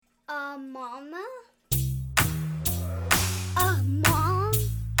Mama? Mom?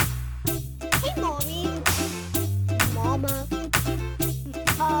 Hey, Mommy. Mama.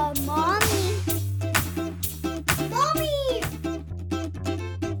 Mommy. Mommy!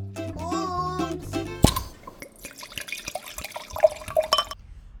 Moms.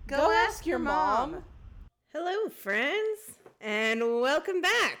 Go ask your mom. Hello, friends, and welcome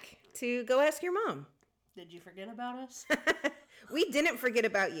back to Go Ask Your Mom. Did you forget about us? We didn't forget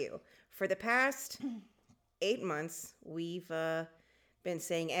about you. For the past 8 months, we've been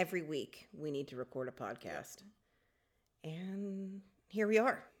saying every week we need to record a podcast. And here we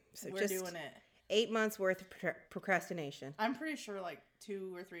are. So We're doing it. 8 months worth of procrastination. I'm pretty sure like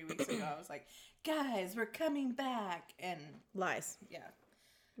 2 or 3 weeks ago I was like, guys, we're coming back. And Lies. yeah.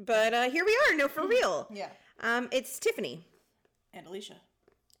 But here we are. No, for real. Yeah. It's Tiffany. And Alicia.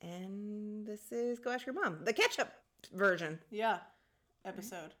 And this is Go Ask Your Mom. The catch-up version. Yeah.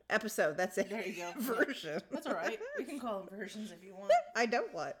 Episode. That's it. There you go. Version. That's all right. We can call them versions if you want. I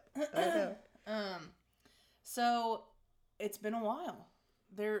don't want. I don't. So it's been a while.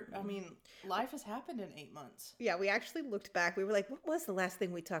 Life has happened in 8 months. Yeah, we actually looked back. We were like, what was the last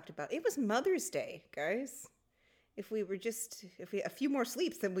thing we talked about? It was Mother's Day, guys. If we a few more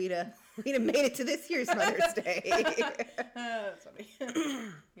sleeps, then we'd have made it to this year's Mother's Day. That's funny.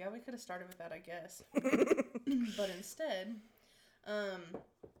 Yeah, we could have started with that, I guess. But instead,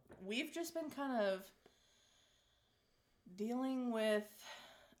 we've just been kind of dealing with,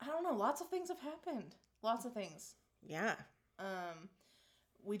 I don't know, lots of things have happened. Lots of things. Yeah.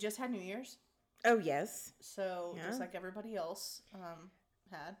 We just had New Year's. Oh, yes. So, Yeah. just like everybody else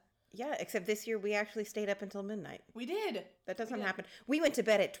had. Yeah, except this year we actually stayed up until midnight. We did. That doesn't happen. We went to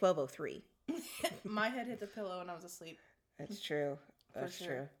bed at 12:03. My head hit the pillow and I was asleep. That's true. That's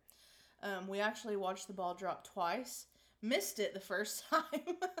sure. true. We actually watched the ball drop twice. Missed it the first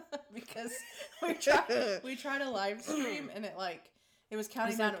time because we tried a live stream and it was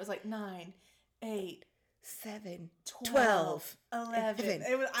counting down. It was like 9, 8, 7, 12, 11.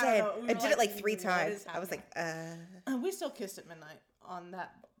 It was, I don't know. I did it like 3 times. I was like, We still kissed at midnight on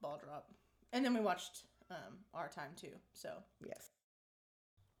that ball drop. And then we watched our time too. So yes.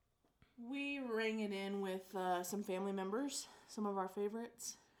 we rang it in with some family members, some of our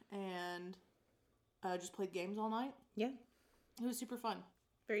favorites, and just played games all night. Yeah. It was super fun.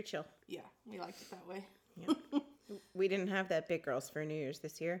 Very chill. Yeah, we liked it that way. Yeah. We didn't have that Big Girls for New Year's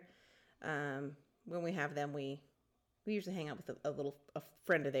this year. When we have them, we usually hang out with a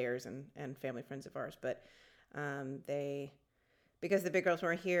friend of theirs and family friends of ours. But because the Big Girls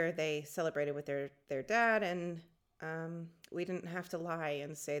weren't here, they celebrated with their dad, and we didn't have to lie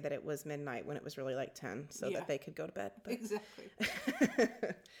and say that it was midnight when it was really like 10, so that they could go to bed. But. Exactly.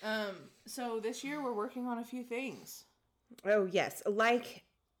 So this year we're working on a few things. Oh, yes. Like,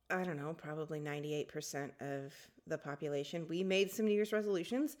 I don't know, probably 98% of the population. We made some New Year's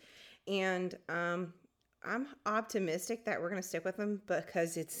resolutions, and I'm optimistic that we're going to stick with them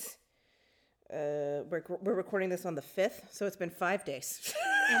because it's we're recording this on the 5th, so it's been 5 days.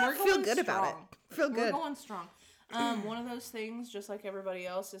 And we're going Feel good strong. about it. Feel good. We're going strong. One of those things, just like everybody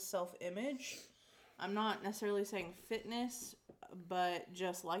else, is self-image. I'm not necessarily saying fitness, but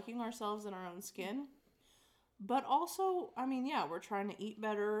just liking ourselves in our own skin. But also, we're trying to eat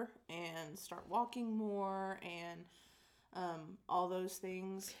better and start walking more and all those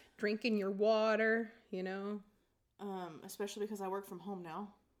things. Drinking your water, Especially because I work from home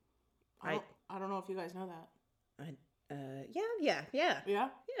now. I don't know if you guys know that. Yeah. Yeah?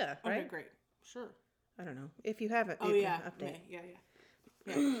 Yeah, right? Okay, great. Sure. I don't know. If you haven't, Oh, you yeah. can update.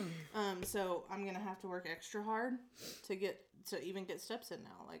 Yeah. So I'm going to have to work extra hard to even get steps in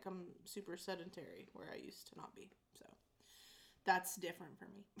now. Like, I'm super sedentary where I used to not be. So that's different for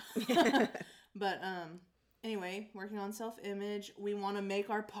me. But anyway, working on self-image. We want to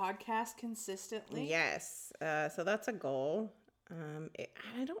make our podcast consistently. Yes. So that's a goal.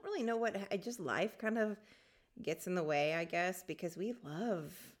 I don't really know just life kind of gets in the way, I guess, because we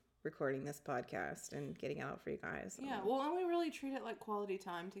love recording this podcast and getting it out for you guys. Yeah, well, and we really treat it like quality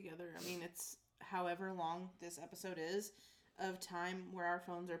time together. It's however long this episode is of time where our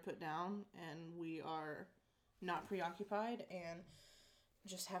phones are put down and we are not preoccupied and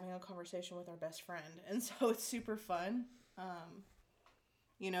just having a conversation with our best friend. And so it's super fun.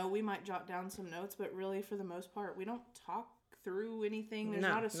 We might jot down some notes, but really for the most part, we don't talk through anything. There's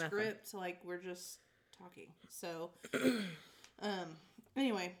not a script. We're just talking. So,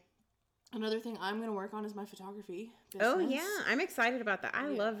 anyway, another thing I'm going to work on is my photography business. Oh, yeah. I'm excited about that. I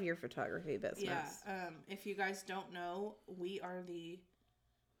love your photography business. Yeah. If you guys don't know, we are the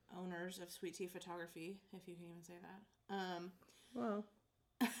owners of Sweet Tea Photography, if you can even say that. Well,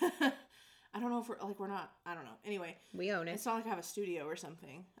 if we're not. I don't know. Anyway, We own it. it's not like I have a studio or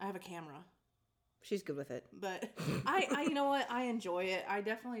something. I have a camera. She's good with it. But I you know what? I enjoy it. I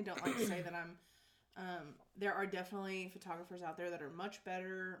definitely don't like to say that I'm. There are definitely photographers out there that are much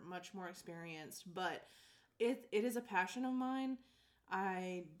better, much more experienced, but it is a passion of mine.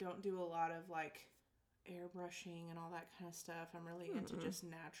 I don't do a lot of like airbrushing and all that kind of stuff. I'm really into just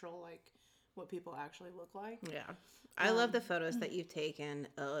natural, like what people actually look like. Yeah. I love the photos that you've taken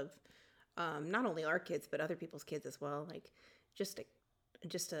of not only our kids, but other people's kids as well. Like just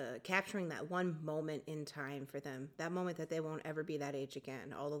capturing that one moment in time for them, that moment that they won't ever be that age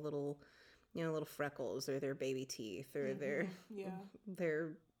again. All the little, little freckles or their baby teeth or their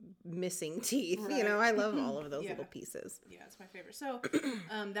missing teeth. Right. I love all of those Yeah. little pieces. Yeah, it's my favorite. So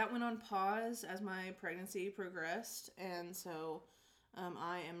that went on pause as my pregnancy progressed, and so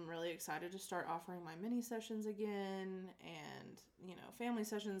I am really excited to start offering my mini sessions again, and family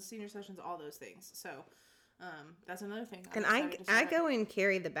sessions, senior sessions, all those things. So that's another thing. And excited to I start. go and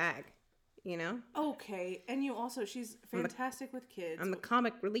carry the bag, Okay, and you also, she's fantastic with kids. I'm the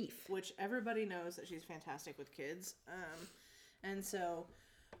comic relief. Which everybody knows that she's fantastic with kids. And so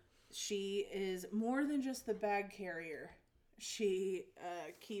she is more than just the bag carrier. She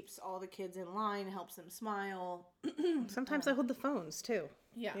keeps all the kids in line, helps them smile. Sometimes I hold the phones too.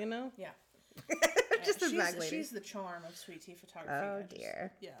 Yeah. Yeah. Yeah. Just the bag lady. She's the charm of Sweet Tea Photography. Oh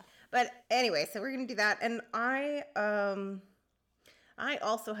dear. Yeah. But anyway, so we're gonna do that, and I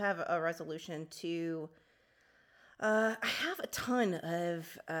also have a resolution to. I have a ton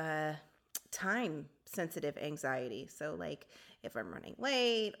of time sensitive anxiety. So like if I'm running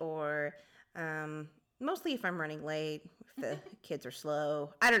late, or mostly if I'm running late, if the kids are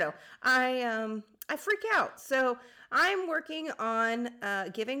slow, I don't know. I freak out. So I'm working on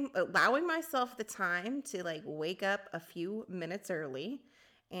allowing myself the time to like wake up a few minutes early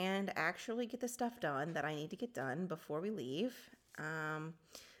and actually get the stuff done that I need to get done before we leave.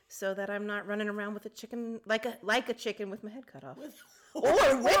 So that I'm not running around with a chicken like a chicken with my head cut off.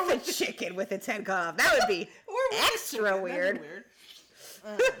 Or with a chicken with its head cut off. That would be extra weird. That'd be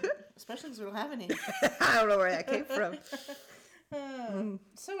weird. Especially because we don't have any. I don't know where that came from.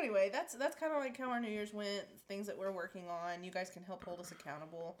 So anyway, that's kind of like how our New Year's went. Things that we're working on. You guys can help hold us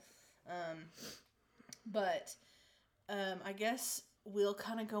accountable. But I guess we'll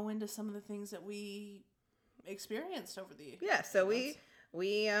kind of go into some of the things that we experienced over the Yeah, so we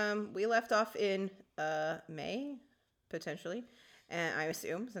left off in May, potentially. And I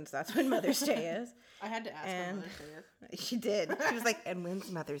assume, since that's when Mother's Day is. I had to ask when Mother's Day is. She did. She was like, and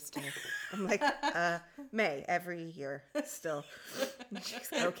when's Mother's Day? I'm like, May, every year, still. She's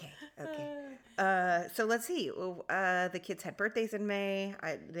like, okay. So let's see. The kids had birthdays in May.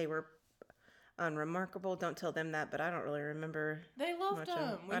 They were unremarkable. Don't tell them that, but I don't really remember. They loved much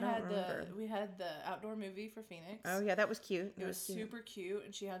them. of- We had the outdoor movie for Phoenix. Oh, yeah, that was cute. It was super cute,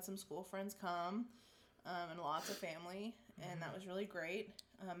 and she had some school friends come, and lots of family, and that was really great.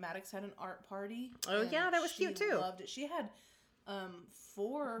 Maddox had an art party. Oh, and yeah, that was she cute, too. Loved it. She had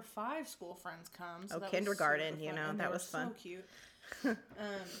 4 or 5 school friends come. So that was kindergarten, super fun, and that they was were fun. So cute.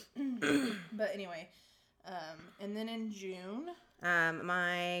 But anyway, and then in June,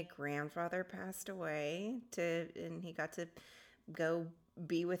 my grandfather passed away, and he got to go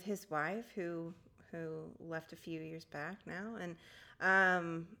be with his wife, who left a few years back now,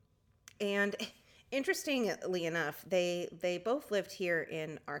 and interestingly enough, they both lived here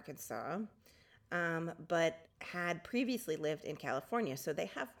in Arkansas, but had previously lived in California, so they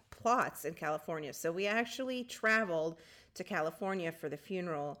have plots in California. So we actually traveled to California for the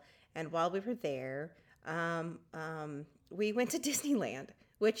funeral, and while we were there, we went to Disneyland,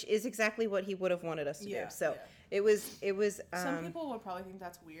 which is exactly what he would have wanted us to do. So it was. some people would probably think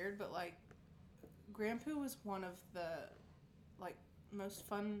that's weird, but like, Grandpoo was one of the like most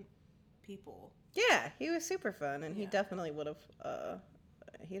fun people. Yeah, he was super fun, and he definitely would have.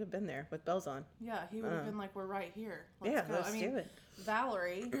 He'd have been there with bells on. Yeah, he would have been like, "We're right here. Let's Yeah, go." let's do it.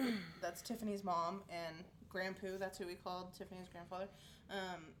 Valerie, that's Tiffany's mom, and Grandpoo, that's who we called Tiffany's grandfather.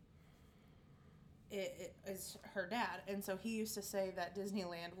 It is her dad, and so he used to say that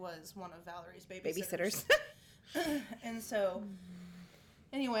Disneyland was one of Valerie's babysitters. And so,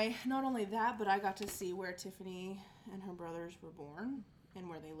 anyway, not only that, but I got to see where Tiffany and her brothers were born and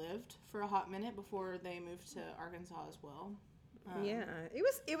where they lived for a hot minute before they moved to Arkansas as well. Yeah,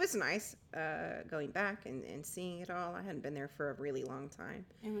 it was nice going back and seeing it all. I hadn't been there for a really long time.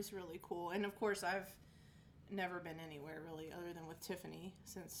 It was really cool, and of course, I've never been anywhere really other than with Tiffany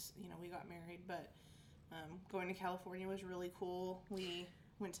since we got married. But going to California was really cool. We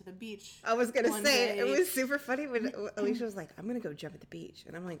went to the beach. I was gonna one say, it day. was super funny when Alicia was like, I'm gonna go jump at the beach.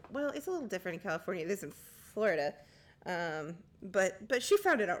 And I'm like, well, it's a little different in California. It is in Florida. But she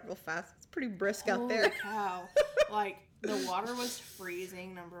found it out real fast. It's pretty brisk out Holy there. cow. Like, the water was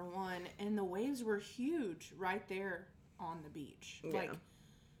freezing, number one, and the waves were huge right there on the beach. Yeah. Like,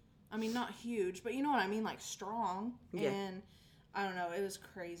 I mean, not huge, but you know what I mean? Like, strong. Yeah. And, I don't know, it was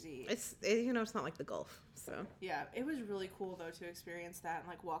crazy. It's not like the Gulf. So Yeah, it was really cool, though, to experience that and,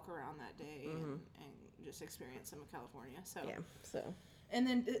 like, walk around that day and just experience some of California. So, yeah. So And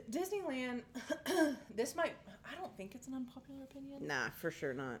then Disneyland, this might, I don't think it's an unpopular opinion. nah, for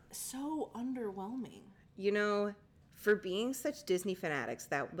sure not. So underwhelming. You know, for being such Disney fanatics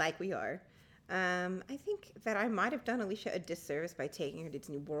that like we are, I think that I might have done Alicia a disservice by taking her to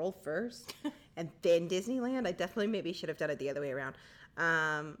Disney World first and then Disneyland. I definitely maybe should have done it the other way around.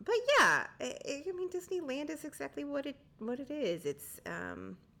 But yeah, I mean, Disneyland is exactly what it is.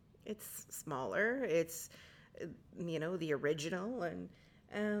 It's smaller. It's the original, and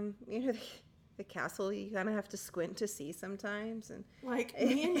the castle you kind of have to squint to see sometimes. And Like,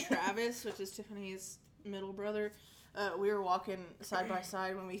 me and Travis, which is Tiffany's middle brother, we were walking side by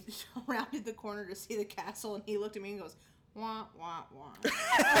side when we rounded the corner to see the castle, and he looked at me and goes, wah, wah, wah.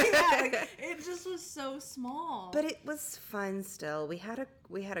 Like that. Like, it just was so small. But it was fun still. We had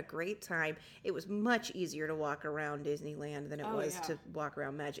a great time. It was much easier to walk around Disneyland than it was yeah. to walk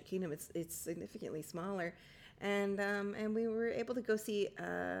around Magic Kingdom. It's significantly smaller. And we were able to go see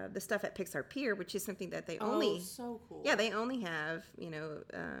the stuff at Pixar Pier, which is something that they only so cool. Yeah, they only have,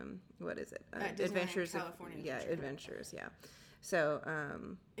 what is it? At Disneyland Adventures California yeah, Adventure. Adventures, yeah. So,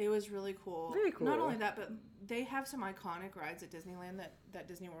 It was really cool. Very cool. Not only that, but they have some iconic rides at Disneyland that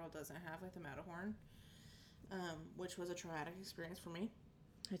Disney World doesn't have, like the Matterhorn, which was a traumatic experience for me.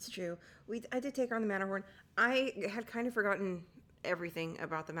 it's true. I did take her on the Matterhorn. I had kind of forgotten everything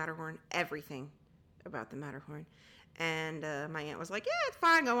about the Matterhorn. And my aunt was like, yeah, it's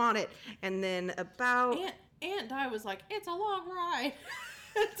fine, go on it. And then about... Aunt Di was like, it's a long ride.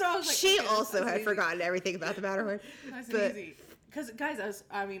 So I was like, she okay, also that's had easy. forgotten everything about the Matterhorn. Nice but and easy. Because, guys,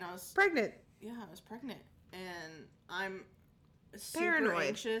 I was pregnant. Yeah, I was pregnant, and I'm super Paranoid.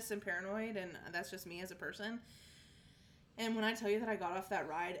 anxious and paranoid, and that's just me as a person. And when I tell you that I got off that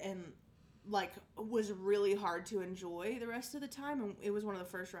ride and like was really hard to enjoy the rest of the time, and it was one of the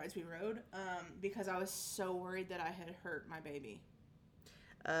first rides we rode, because I was so worried that I had hurt my baby.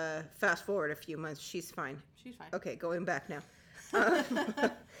 Fast forward a few months, she's fine. She's fine. Okay, going back now.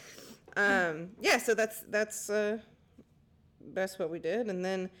 Yeah, so that's what we did, and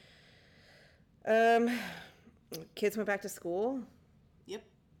then kids went back to school. Yep.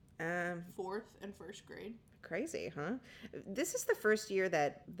 4th and 1st grade. Crazy, huh? This is the first year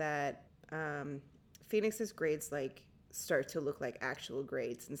that Phoenix's grades like start to look like actual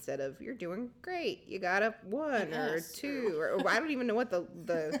grades instead of you're doing great, you got a 1 or Yes. 2 or I don't even know what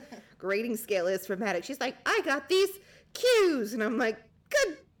the grading scale is for Maddox. She's like, I got these Q's, and I'm like,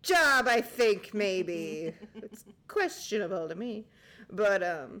 good job, I think maybe. It's questionable to me, but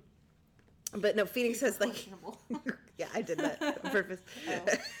no, Phoenix has like, Questionable. yeah, I did that on purpose.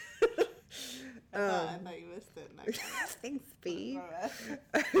 I thought you missed it. And I got it. Thanks, B.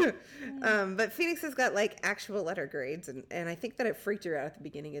 My bad. But Phoenix has got like actual letter grades, and I think that it freaked her out at the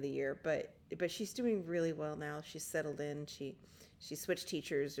beginning of the year. But she's doing really well now. She's settled in. She switched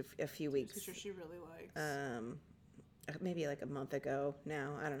teachers a few weeks. Teacher she really likes. Maybe like a month ago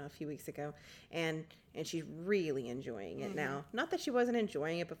now. I don't know, a few weeks ago, and she's really enjoying it now. Not that she wasn't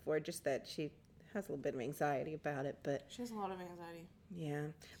enjoying it before, just that she has a little bit of anxiety about it. But She has a lot of anxiety. yeah,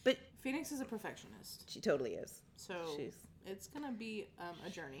 but Phoenix is a perfectionist, she totally is. so She's it's gonna be a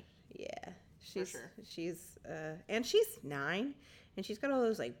journey. Yeah, she's sure. she's and she's 9, and she's got all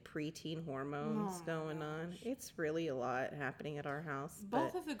those like preteen hormones Oh my going on. gosh. It's really a lot happening at our house.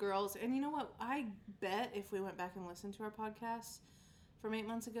 Both But of the girls, and you know what? I bet if we went back and listened to our podcast from 8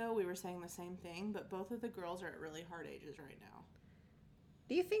 months ago, we were saying the same thing. But both of the girls are at really hard ages right now.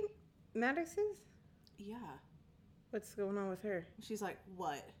 do you think Maddox is? Yeah, What's going on with her? she's like,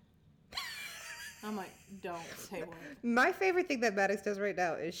 what? I'm like, don't say what. My favorite thing that Maddox does right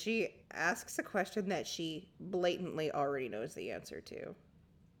now is she asks a question that she blatantly already knows the answer to.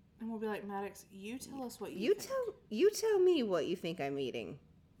 And we'll be like, Maddox, you tell us what you think. You tell me what you think I'm eating.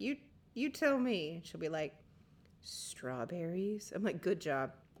 You tell me. And she'll be like, strawberries. I'm like, good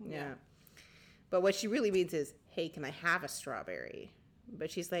job. Yeah. But what she really means is, hey, can I have a strawberry? But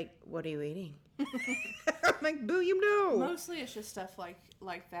she's like, what are you eating? I'm like, boo, you know. Mostly it's just stuff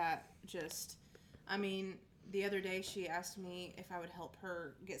like that. Just, I mean, the other day she asked me if I would help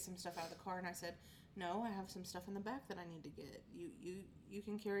her get some stuff out of the car, and I said, no, I have some stuff in the back that I need to get. You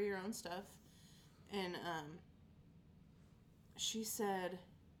can carry your own stuff. And she said,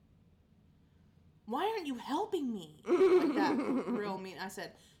 why aren't you helping me? Like that, real mean. I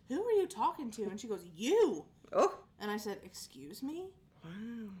said, who are you talking to? And she goes, you. Oh. And I said, excuse me?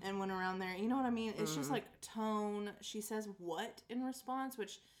 Wow. And went around there. You know what I mean? It's just like tone. She says what in response,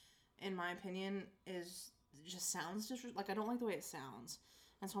 which in my opinion is just sounds like I don't like the way it sounds.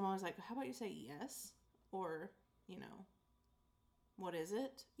 And so I'm always like, how about you say yes? Or, you know, what is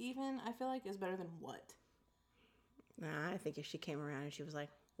it? Even, I feel like is better than what. Nah, I think if she came around and she was like,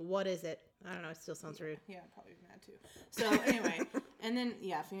 what is it? I don't know. It still sounds rude. Yeah, I'd probably be mad too. So anyway, and then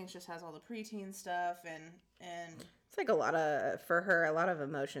yeah, Phoenix just has all the preteen stuff and It's like a lot of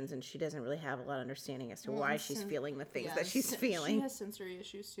emotions, and she doesn't really have a lot of understanding as to why she's feeling the things that she's feeling. She has sensory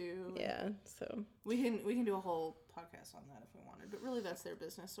issues too. Yeah, so we can do a whole podcast on that if we wanted, but really that's their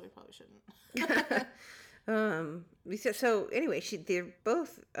business, so we probably shouldn't. So anyway, they're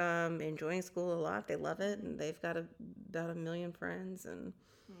both enjoying school a lot. They love it, and they've got about 1 million friends, and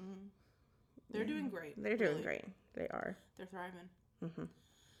they're doing great. They're doing great. They are. They're thriving.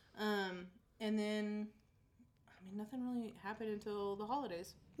 And then, I mean, nothing really happened until the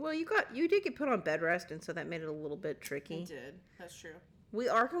holidays. Well, you did get put on bed rest, and so that made it a little bit tricky. It did. That's true. We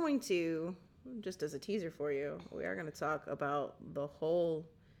are going to, just as a teaser for you, we are going to talk about the whole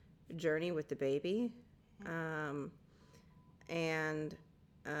journey with the baby, and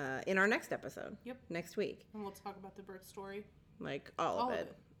in our next episode. Yep. Next week. And we'll talk about the birth story. Like all of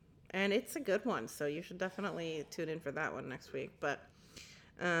it. And it's a good one, so you should definitely tune in for that one next week. But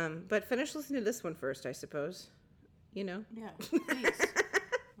finish listening to this one first, I suppose. You know? Yeah, please.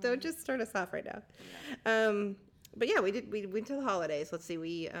 Don't just start us off right now. Yeah. But yeah, we went to the holidays. Let's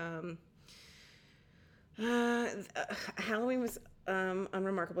see, Halloween was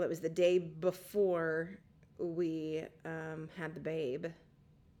unremarkable. It was the day before we had the babe.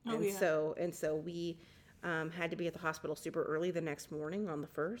 So we had to be at the hospital super early the next morning on the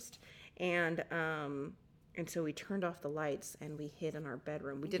 1st, and so we turned off the lights and we hid in our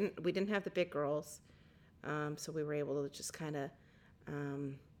bedroom. We didn't have the big girls, so we were able to just kind of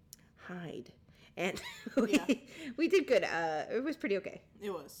hide, and we did good. It was pretty okay.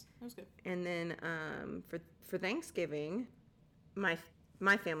 It was good. And then for Thanksgiving, my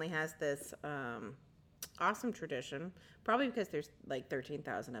family has this awesome tradition, probably because there's like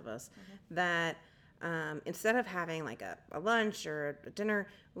 13,000 of us, that instead of having like a lunch or a dinner,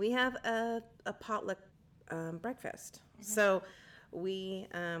 we have a potluck breakfast. So we've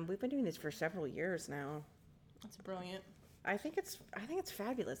been doing this for several years now. That's brilliant. I think it's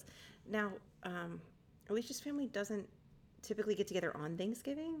fabulous. Now, Alicia's family doesn't typically get together on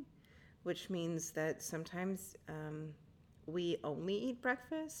Thanksgiving, which means that sometimes we only eat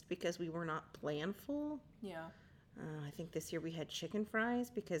breakfast because we were not planful. Yeah. I think this year we had chicken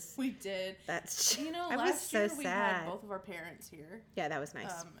fries because we did. That's last year we had both of our parents here. Yeah, that was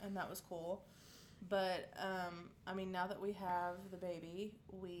nice. And that was cool. But I mean, now that we have the baby,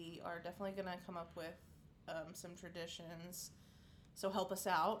 we are definitely gonna come up with some traditions. So help us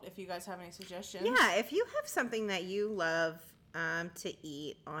out if you guys have any suggestions. Yeah, if you have something that you love to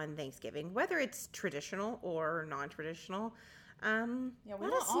eat on Thanksgiving, whether it's traditional or non-traditional,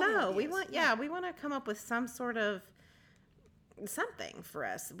 let us know. We want to come up with some sort of something for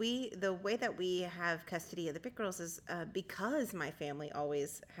us. The way that we have custody of the big girls is because my family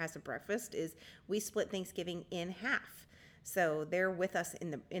always has a breakfast. Is we split Thanksgiving in half. So they're with us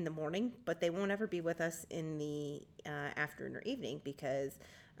in the morning, but they won't ever be with us in the afternoon or evening because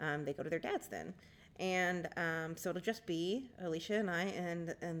they go to their dad's then. And so it'll just be Alicia and I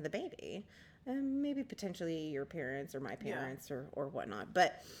and the baby. And maybe potentially your parents or my parents or whatnot.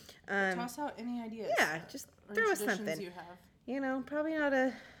 But toss out any ideas. Yeah, just throw us something. You have. You know, probably not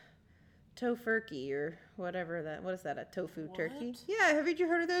a tofurkey or whatever that. What is that? A tofu turkey? Yeah, haven't you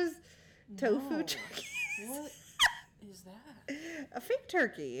heard of those tofu turkeys? What is that? A fake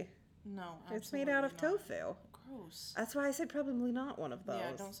turkey. No, it's made out of tofu. Gross. That's why I said probably not one of those.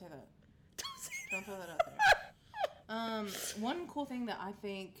 Yeah, don't say that. Don't throw that out there. One cool thing that I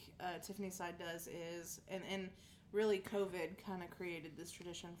think Tiffany's side does is, and really COVID kind of created this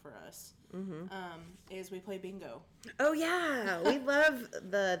tradition for us, is we play bingo. Oh, yeah. We love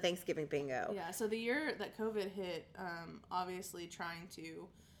the Thanksgiving bingo. Yeah, so the year that COVID hit, obviously trying to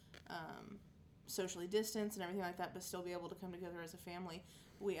socially distance and everything like that, but still be able to come together as a family,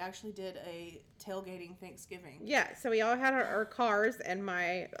 we actually did a tailgating Thanksgiving. Yeah, so we all had our cars, and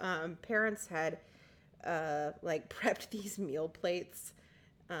my parents had prepped these meal plates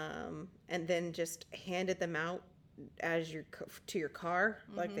and then just handed them out as your to your car,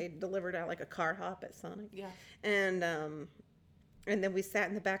 like they delivered out like a car hop at Sonic. Yeah. And then we sat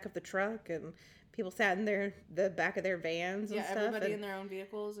in the back of the truck, and people sat in the back of their vans and Yeah, stuff. everybody and, in their own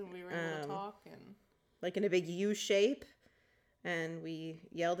vehicles, and we were able to talk. And like in a big U shape, and we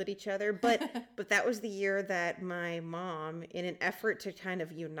yelled at each other. But but that was the year that my mom, in an effort to kind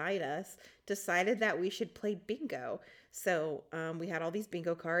of unite us, decided that we should play bingo. So we had all these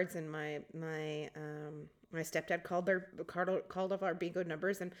bingo cards, and my stepdad called off our bingo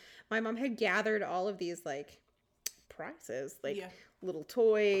numbers, and my mom had gathered all of these like prizes, like Yeah. little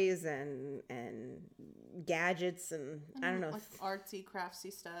toys and gadgets, and I don't know, like artsy,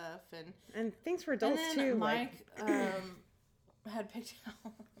 craftsy stuff, and things for and adults then too, like Mike had picked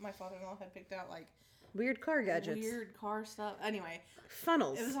out. My father-in-law had picked out like weird car gadgets, weird car stuff. Anyway,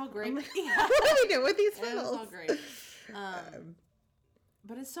 funnels. it was all great. I'm like, Yeah. what do we do with these It funnels? was all great.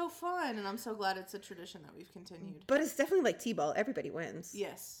 But it's so fun, and I'm so glad it's a tradition that we've continued. But it's definitely like T-ball. Everybody wins.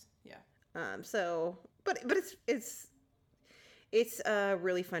 Yes. Yeah. So, but it's a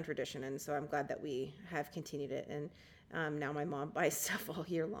really fun tradition, and so I'm glad that we have continued it. And now my mom buys stuff all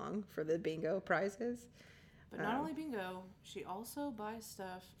year long for the bingo prizes. But not only bingo, she also buys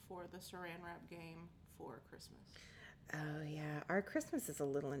stuff for the saran wrap game for Christmas. Oh yeah, our Christmas is a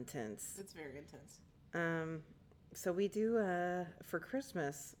little intense. It's very intense. So we do for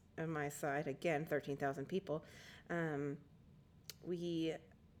Christmas on my side, again 13,000 people. We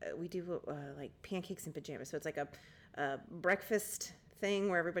do like pancakes and pajamas. So it's like a breakfast thing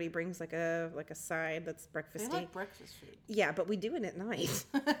where everybody brings like a side that's They breakfasty. like breakfast food. Yeah, but we do it at night.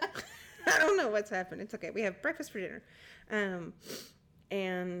 I don't know what's happened. It's okay. We have breakfast for dinner.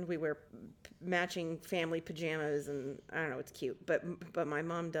 And we wear matching family pajamas, and I don't know, it's cute. But my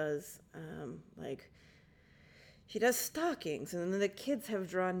mom does like she does stockings, and then the kids have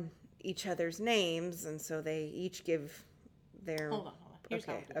drawn each other's names, and so they each give their Hold on. Here's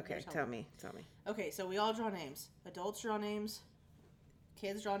how okay, we do it. okay, Here's how tell we do me. it. Okay, so we all draw names. Adults draw names.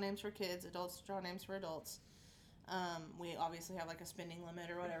 Kids draw names for kids. Adults draw names for adults. We obviously have like a spending limit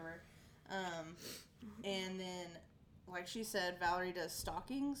or whatever. And then, like she said, Valerie does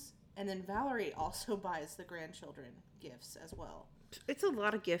stockings, and then Valerie also buys the grandchildren gifts as well. It's a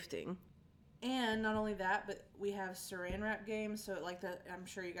lot of gifting. And not only that, but we have saran wrap games. So like I'm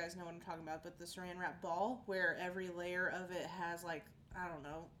sure you guys know what I'm talking about, but the saran wrap ball, where every layer of it has like, I don't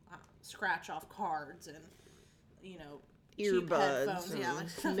know, scratch off cards and, you know, cheap Earbuds headphones. Yeah, and like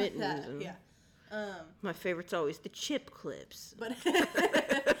stuff like mittens that. and- Yeah. My favorite's always the chip clips. But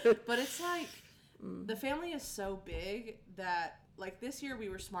but it's like the family is so big that like this year we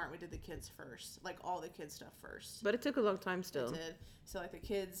were smart. We did the kids first, like all the kids stuff first. But it took a long time still. We did. So like the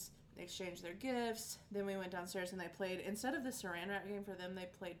kids exchanged their gifts. Then we went downstairs and they played, instead of the saran wrap game for them, they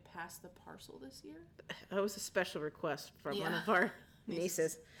played Pass the Parcel this year. That was a special request from one Yeah. of our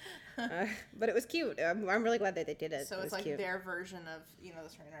nieces. But it was cute. I'm really glad that they did it. So It it's was like cute. their version of, you know, the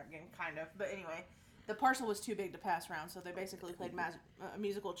saran wrap game, kind of. But anyway, the parcel was too big to pass around, so they basically played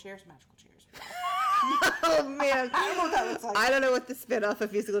musical chairs. Oh man, I don't know what that looks like. I don't know what the spin-off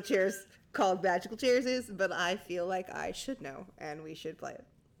of musical chairs called Magical Chairs is, but I feel like I should know, and we should play it.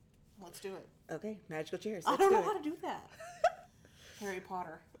 Let's do it. Okay, Magical Chairs. I Let's don't do know it. how to do that. Harry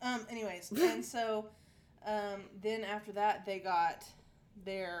Potter. Anyways, and so then after that they got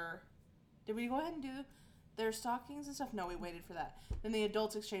their. Did we go ahead and do their stockings and stuff? No, we waited for that. Then the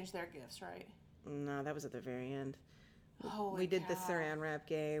adults exchanged their gifts, right? No, that was at the very end. Holy We did the cow. saran wrap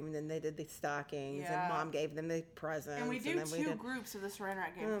game, and then they did the stockings, Yeah. and Mom gave them the presents. And we do then two did... groups of the saran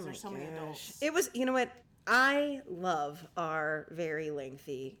wrap game Oh because my there's so many gosh. adults. It was, you know what? I love our very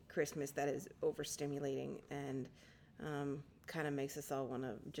lengthy Christmas that is overstimulating and kind of makes us all want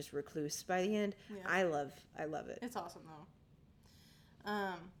to just recluse by the end. Yeah. I love it. It's awesome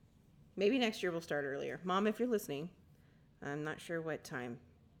though. Maybe next year we'll start earlier. Mom, if you're listening, I'm not sure what time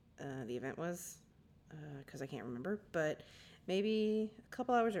the event was because I can't remember, but maybe a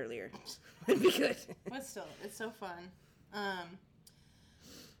couple hours earlier would be good. But still, it's so fun.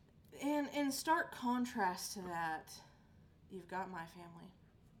 And in stark contrast to that, you've got my family,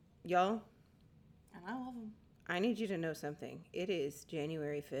 Y'all, and I love them. I need you to know something. It is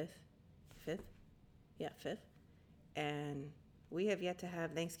January 5th. 5th? Yeah, 5th. And we have yet to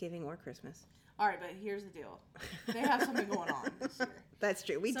have Thanksgiving or Christmas. All right, but here's the deal: they have something going on this year. That's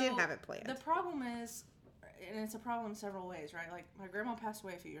true. We did So, have it planned. The problem is, and it's a problem several ways, right? Like, my grandma passed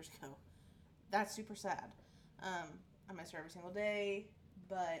away a few years ago. That's super sad. I miss her every single day,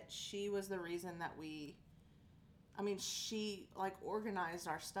 but she was the reason that she, like, organized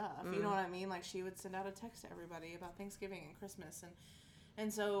our stuff. You know what I mean? Like, she would send out a text to everybody about Thanksgiving and Christmas.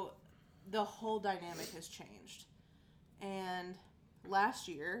 And so the whole dynamic has changed. And last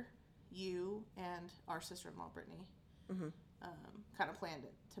year, you and our sister-in-law, Brittany, kind of planned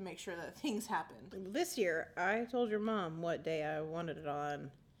it to make sure that things happened. This year, I told your mom what day I wanted it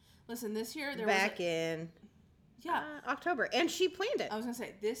on. Listen, this year there Back was in yeah. October, and she planned it. I was gonna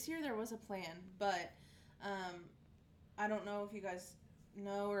say this year there was a plan, but I don't know if you guys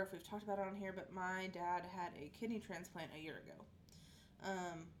know or if we've talked about it on here, but my dad had a kidney transplant a year ago.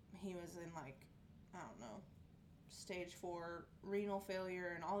 He was in like, I don't know, stage 4 renal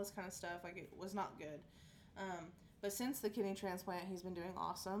failure and all this kind of stuff. Like, it was not good. But since the kidney transplant, he's been doing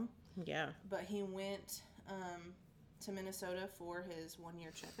awesome. Yeah. But he went to Minnesota for his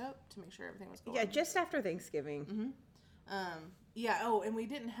 1-year checkup to make sure everything was going. Yeah, just after Thanksgiving. Yeah. Oh, and we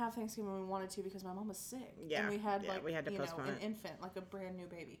didn't have Thanksgiving when we wanted to because my mom was sick. Yeah. And we had we had to postpone an it. infant, like a brand new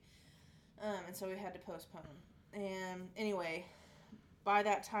baby. And so we had to postpone. And anyway, by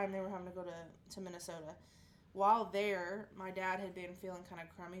that time they were having to go to Minnesota. While there, my dad had been feeling kind of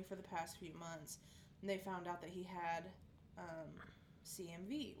crummy for the past few months. And they found out that he had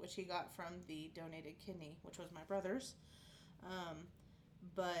CMV, which he got from the donated kidney, which was my brother's.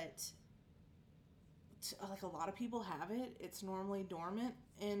 But like a lot of people have it, it's normally dormant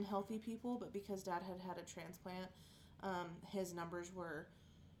in healthy people, but because Dad had a transplant, his numbers were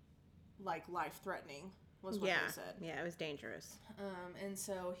like life-threatening, was what they said. Yeah, it was dangerous. And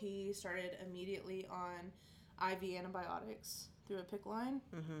so he started immediately on IV antibiotics through a PICC line,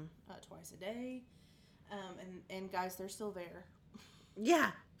 twice a day. And guys, they're still there.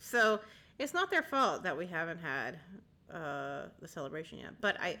 Yeah, so it's not their fault that we haven't had the celebration yet.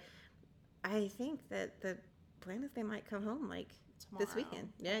 But I think that the plan is they might come home like Tomorrow, this weekend.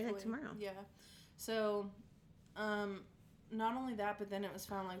 Yeah, like tomorrow. Yeah. So, not only that, but then it was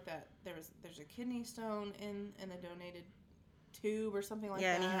found like that there's a kidney stone in the donated tube or something like that.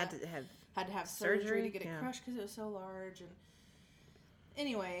 Yeah, and he had to have surgery to get it yeah. crushed because it was so large. And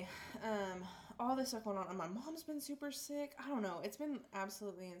anyway, all this stuff going on, and my mom's been super sick. I don't know. It's been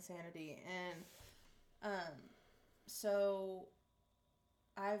absolutely insanity. And so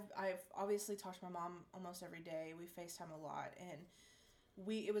I've obviously talked to my mom almost every day. We FaceTime a lot, and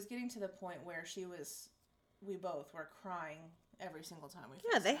it was getting to the point where we both were crying every single time we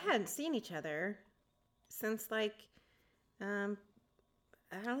FaceTime. Yeah, they hadn't seen each other since like I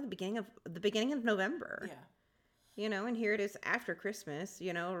don't know, the beginning of November. Yeah. You know, and here it is after Christmas,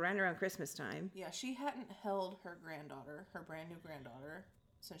 you know, right around Christmas time. Yeah, she hadn't held her granddaughter, her brand new granddaughter,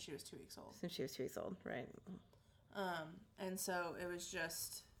 since she was 2 weeks old. Since she was 2 weeks old, right. And so it was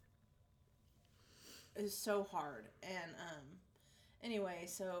so hard. And anyway,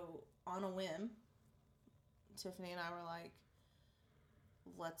 so on a whim, Tiffany and I were like,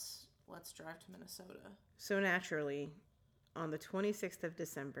 let's drive to Minnesota. So naturally, on the 26th of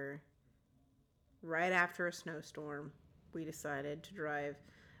December, right after a snowstorm, we decided to drive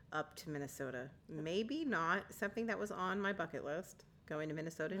up to Minnesota. Maybe not something that was on my bucket list, going to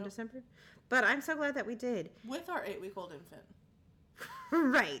Minnesota in December, but I'm so glad that we did. With our 8-week-old infant.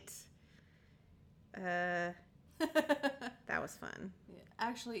 Right. That was fun. Yeah.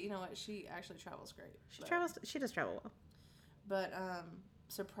 Actually, you know what? She actually travels great. She does travel well. But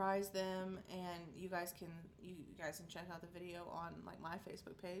surprise them, and you guys can check out the video on like my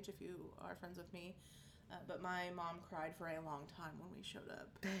Facebook page if you are friends with me. But my mom cried for a long time when we showed up.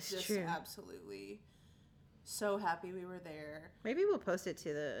 That's just true. Absolutely so happy we were there. Maybe we'll post it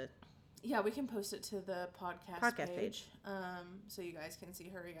to the... Yeah, we can post it to the podcast page. So you guys can see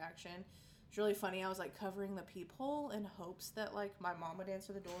her reaction. It's really funny. I was like covering the peephole in hopes that like my mom would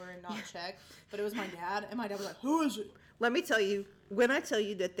answer the door and not check. But it was my dad, and my dad was like, "Who is it?" Let me tell you, when I tell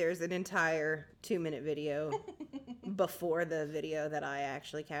you that there's an entire 2-minute video before the video that I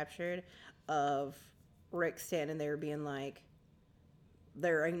actually captured of Rick standing there being like,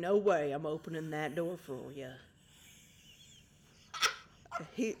 "There ain't no way I'm opening that door for you."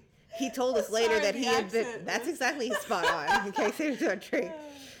 He told us later that he had been... That's exactly spot on, in case it was a trick.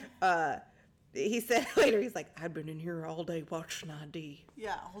 He said later, he's like, "I've been in here all day watching ID."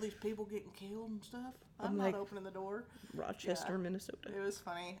 Yeah, all these people getting killed and stuff. I'm like, not opening the door. Rochester, Minnesota. It was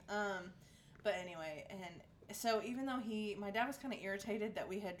funny. But anyway, and so even though my dad was kind of irritated that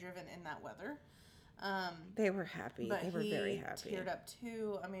we had driven in that weather. They were happy. But they were very happy. Teared up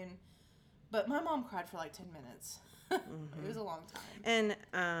too. I mean, but my mom cried for like 10 minutes. It was a long time.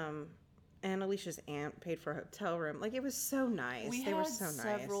 And Alicia's aunt paid for a hotel room. Like, it was so nice. They were so nice.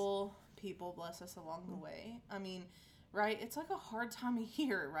 Several people bless us along the way. I mean, right? It's like a hard time of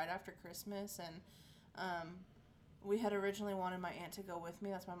year right after Christmas, and we had originally wanted my aunt to go with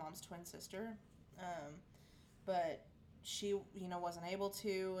me. That's my mom's twin sister, but she, wasn't able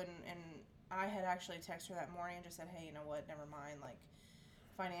to, and I had actually texted her that morning and just said, hey, you know what, never mind, like,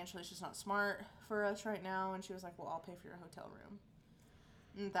 financially it's just not smart for us right now. And she was like, well, I'll pay for your hotel room.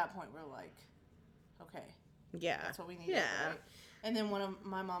 And at that point, we're like, okay, Yeah. that's what we need. Yeah. Right? And then one of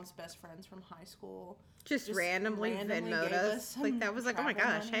my mom's best friends from high school Just randomly Venmo'd gave us. some Like, that was like, oh my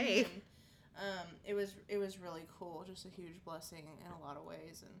travel gosh, money, hey. and, it was really cool, just a huge blessing in a lot of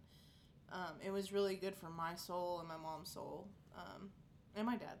ways, and it was really good for my soul and my mom's soul, and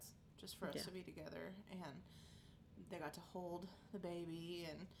my dad's, just for us to be together, and they got to hold the baby,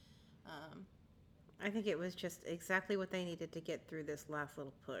 and I think it was just exactly what they needed to get through this last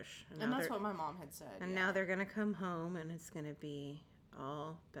little push. and that's what my mom had said. And now they're gonna come home, and it's gonna be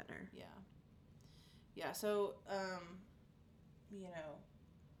all better. Yeah. So, you know,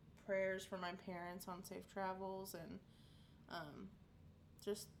 prayers for my parents on safe travels, and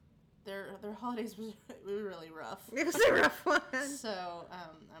just their holidays was really rough. It was a rough one. So,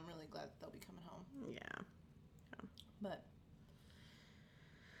 I'm really glad that they'll be coming home. Yeah. But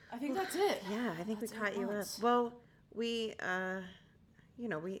I think that's it. Yeah, I think That's we it caught you up. once. Well, we, we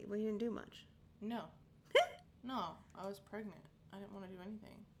didn't do much. No. No, I was pregnant. I didn't want to do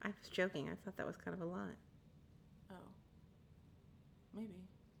anything. I was joking. I thought that was kind of a lot. Oh. Maybe.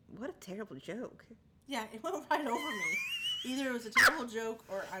 What a terrible joke. Yeah, it went right over me. Either it was a terrible joke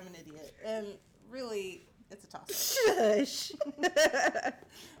or I'm an idiot. And really, it's a toss-up. Shush.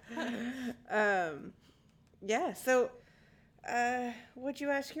 Yeah, so, what'd you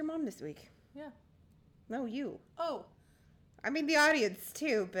ask your mom this week? Yeah. No, you. Oh, I mean, the audience,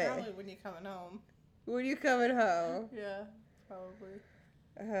 too, but probably when you're coming home. when you coming home? Yeah, probably.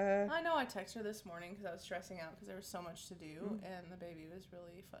 Uh, I know I texted her this morning because I was stressing out because there was so much to do, and the baby was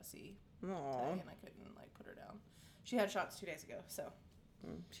really fussy today, aw. and I couldn't, like, put her down. She had shots 2 days ago, so.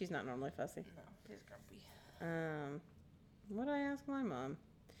 She's not normally fussy. No, she's grumpy. What did I ask my mom?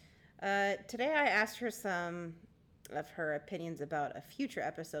 Today I asked her some of her opinions about a future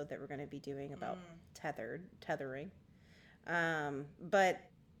episode that we're going to be doing about tethering. But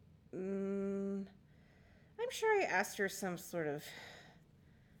I'm sure I asked her some sort of,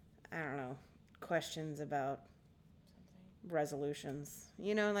 I don't know, questions about resolutions.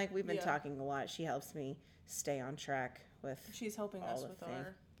 You know, like we've been Yeah. talking a lot. She helps me stay on track with She's helping all us the with thing.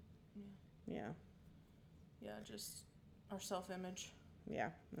 our, just our self-image. Yeah,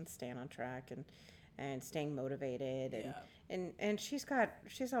 and staying on track and staying motivated and Yeah. and she's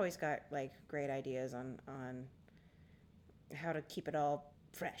always got like great ideas on how to keep it all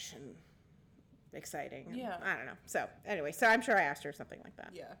fresh and exciting. And Yeah. I don't know. So anyway, so I'm sure I asked her something like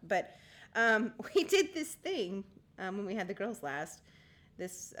that. Yeah. But we did this thing when we had the girls last.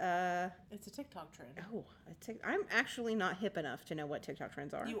 This It's a TikTok trend. I'm actually not hip enough to know what TikTok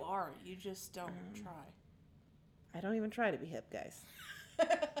trends are. You are. You just don't try. I don't even try to be hip, guys.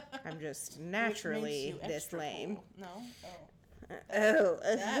 I'm just Which naturally makes you this extra lame. cool. No? Oh. Oh,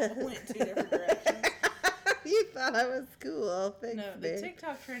 That went 2 different directions. You thought I was cool. Thanks, No, the babe.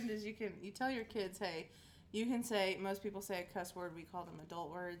 TikTok trend is you tell your kids, hey, you can say, most people say a cuss word, we call them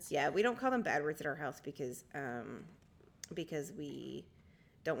adult words. Yeah, we don't call them bad words at our house because we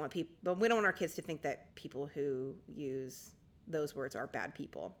don't want people, but we don't want our kids to think that people who use those words are bad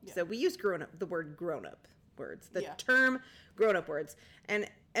people. Yeah. So we use the word grown up words, the Yeah. term grown up words, and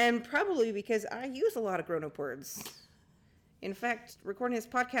probably because I use a lot of grown up words. In fact, recording this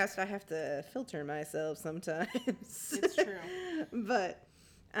podcast, I have to filter myself sometimes. It's true. But,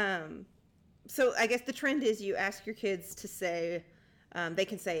 so I guess the trend is you ask your kids to say, they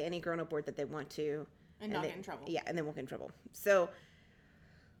can say any grown-up word that they want to. And not get in trouble. Yeah, and they won't get in trouble. So,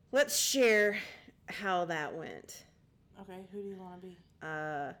 let's share how that went. Okay, who do you want to be?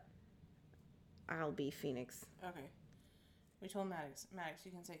 I'll be Phoenix. Okay. We told Maddox,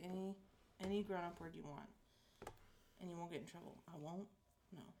 you can say any grown-up word you want. And you won't get in trouble. I won't?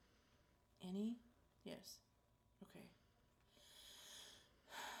 No. Any? Yes. Okay.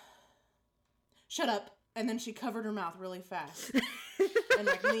 Shut up. And then she covered her mouth really fast. And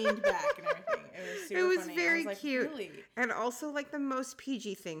like leaned back and everything. It was super It was funny. very I was like, cute. Really? And also, like, the most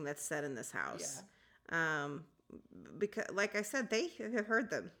PG thing that's said in this house. Because, like I said, they have heard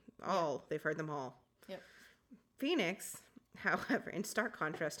them all. Yeah. They've heard them all. Yep. Phoenix, however, in stark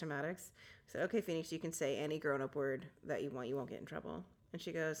contrast to Maddox, said, okay, Phoenix, you can say any grown-up word that you want. You won't get in trouble. And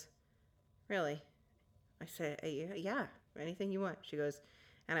she goes, really? I said, yeah, anything you want. She goes,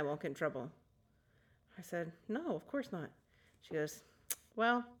 and I won't get in trouble. I said, no, of course not. She goes,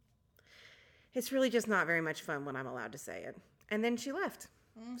 well, it's really just not very much fun when I'm allowed to say it. And then she left.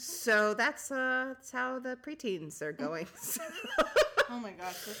 Mm-hmm. So that's how the preteens are going. Oh my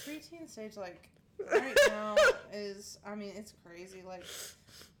gosh, the preteen stage, like, right now is, I mean, it's crazy. Like,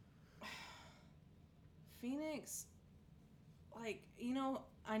 Phoenix, like, you know,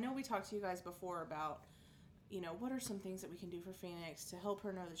 I know we talked to you guys before about, you know, what are some things that we can do for Phoenix to help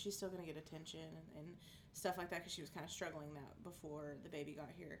her know that she's still going to get attention and stuff like that, because she was kind of struggling that before the baby got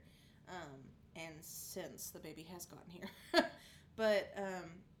here, and since the baby has gotten here. But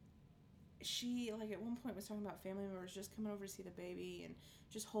she, like, at one point was talking about family members just coming over to see the baby and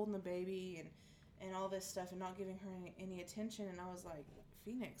just holding the baby and all this stuff and not giving her any attention. And I was like,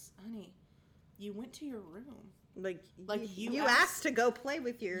 Phoenix, honey, you went to your room. Like you asked to go play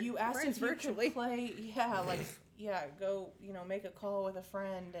with your You asked friends if you virtually. could play, go, you know, make a call with a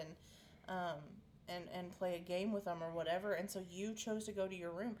friend and play a game with them or whatever. And so you chose to go to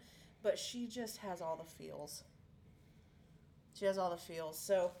your room, but she just has all the feels. She has all the feels.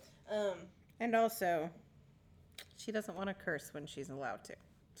 So, And also, she doesn't want to curse when she's allowed to.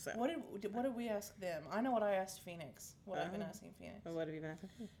 So what did we ask them? I know what I asked Phoenix. What I've been asking Phoenix. what have you been asking?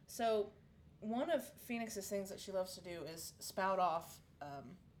 So, one of Phoenix's things that she loves to do is spout off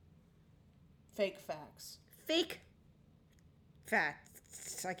fake facts. Fake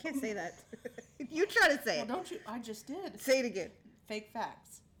facts. I can't say that. You try to say Well, it. don't you? I just did. Say it again. Fake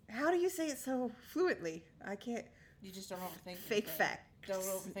facts. How do you say it so fluently? I can't. You just don't overthink Fake anything. facts. Don't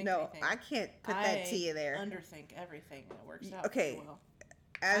overthink No, anything. I can't put that to you there. Underthink everything, and it works out Okay. pretty well.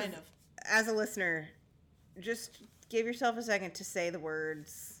 As, Kind of. as a listener, just give yourself a second to say the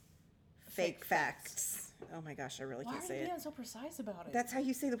words fake Fake facts. Oh my gosh, I really Why can't are say you it. being so precise about it? That's how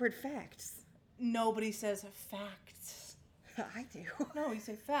you say the word facts. Nobody says facts. I do. No, you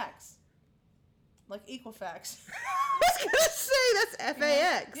say facts. Like Equifax. I was gonna say that's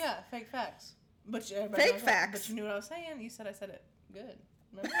FAX. Yeah, fake facts. But Fake facts. But you knew what I was saying. You said I said it good.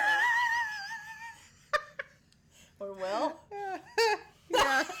 Remember? Or well.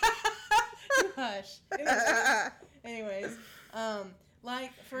 Yeah. Hush. Anyways,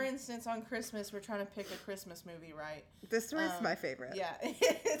 like for instance, on Christmas, we're trying to pick a Christmas movie, right? This was my favorite. Yeah,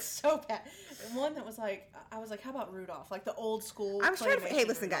 it's so bad. One that was like, I was like, how about Rudolph? Like the old school. I was trying to. Hey, claymation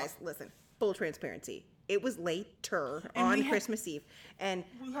listen, Rudolph. guys. Listen. Full transparency. It was later And we on had- Christmas Eve, and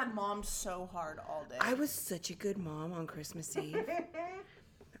We had mommed so hard all day. I was such a good mom on Christmas Eve.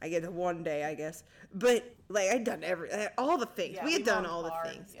 I get the one day, I guess, but like I'd done all the things. Yeah, we had we done mommed all the hard,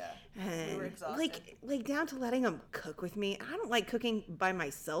 things. yeah. And We were exhausted. like down to letting them cook with me. I don't like cooking by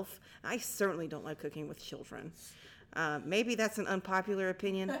myself. I certainly don't like cooking with children. Maybe that's an unpopular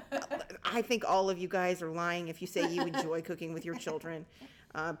opinion. I think all of you guys are lying if you say you enjoy cooking with your children.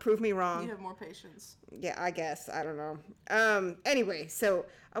 Prove me wrong. You have more patience. Yeah, I guess. I don't know. Anyway, so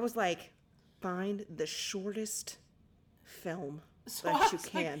I was like, find the shortest film So I that you was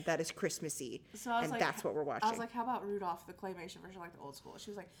can that is Christmassy. So I was and like, that's what we're watching. I was like, how about Rudolph, the claymation version, like the old school? She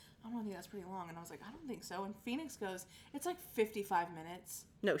was like, I don't think that's pretty long. And I was like, I don't think so. And Phoenix goes, it's like 55 minutes.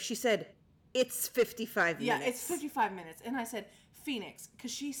 No, she said, it's 55 Yeah, minutes. it's 55 minutes. And I said, Phoenix,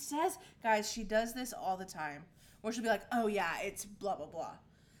 because she says, guys, she does this all the time, where she'll be like, oh yeah, it's blah, blah, blah.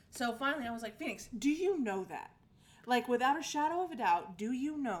 So finally I was like, Phoenix, do you know that? Like, without a shadow of a doubt, do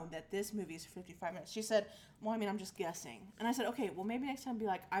you know that this movie is 55 minutes? She said, well, I mean, I'm just guessing. And I said, okay, well, maybe next time be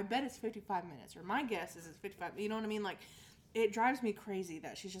like, I bet it's 55 minutes. Or my guess is it's 55. You know what I mean? Like, it drives me crazy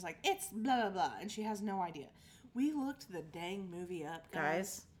that she's just like, it's blah, blah, blah. And she has no idea. We looked the dang movie up,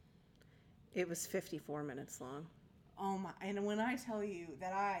 guys. It was 54 minutes long. Oh, my. And when I tell you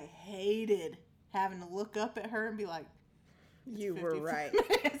that I hated having to look up at her and be like, You were 54 right.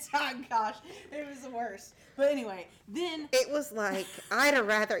 minutes. Oh, gosh. It was the worst. But anyway, then, It was like, I'd have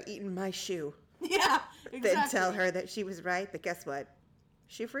rather eaten my shoe yeah, exactly. than tell her that she was right. But guess what?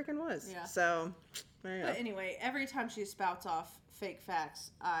 She freaking was. Yeah. So, there you go. But anyway, every time she spouts off fake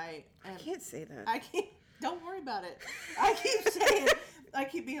facts, I Can't say that. I can't. Don't worry about it. I keep saying, I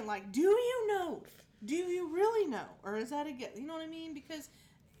keep being like, do you know? Do you really know? Or is that a guess? You know what I mean? Because,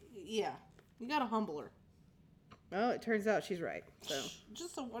 yeah, you gotta humble her. Well, it turns out she's right. So,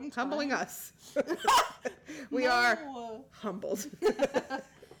 Just a one time. humbling us. We No. are humbled.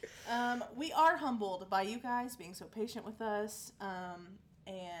 We are humbled by you guys being so patient with us,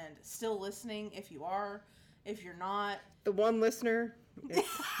 and still listening. If you are, if you're not, The one listener, it's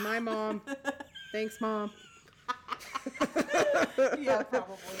my mom. Thanks, Mom. yeah,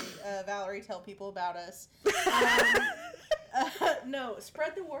 probably. Valerie, tell people about us. No,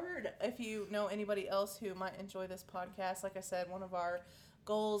 spread the word if you know anybody else who might enjoy this podcast. Like I said, one of our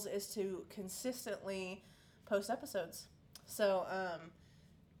goals is to consistently post episodes. So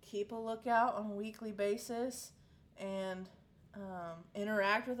keep a lookout on a weekly basis and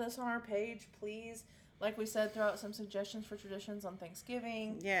interact with us on our page, please. Like we said, throw out some suggestions for traditions on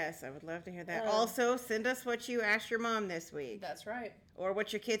Thanksgiving. Yes, I would love to hear that. Also, send us what you asked your mom this week. That's right. or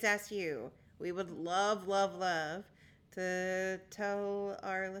what your kids ask you. We would love to tell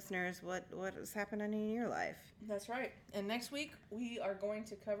our listeners what is happening in your life. That's right. And next week, we are going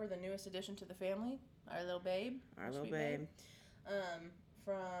to cover the newest addition to the family, our little babe. Our little babe.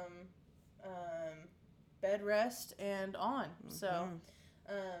 From bed rest and on. So,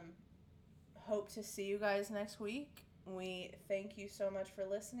 hope to see you guys next week. We thank you so much for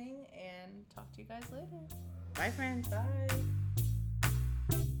listening and talk to you guys later. Bye, friends. Bye.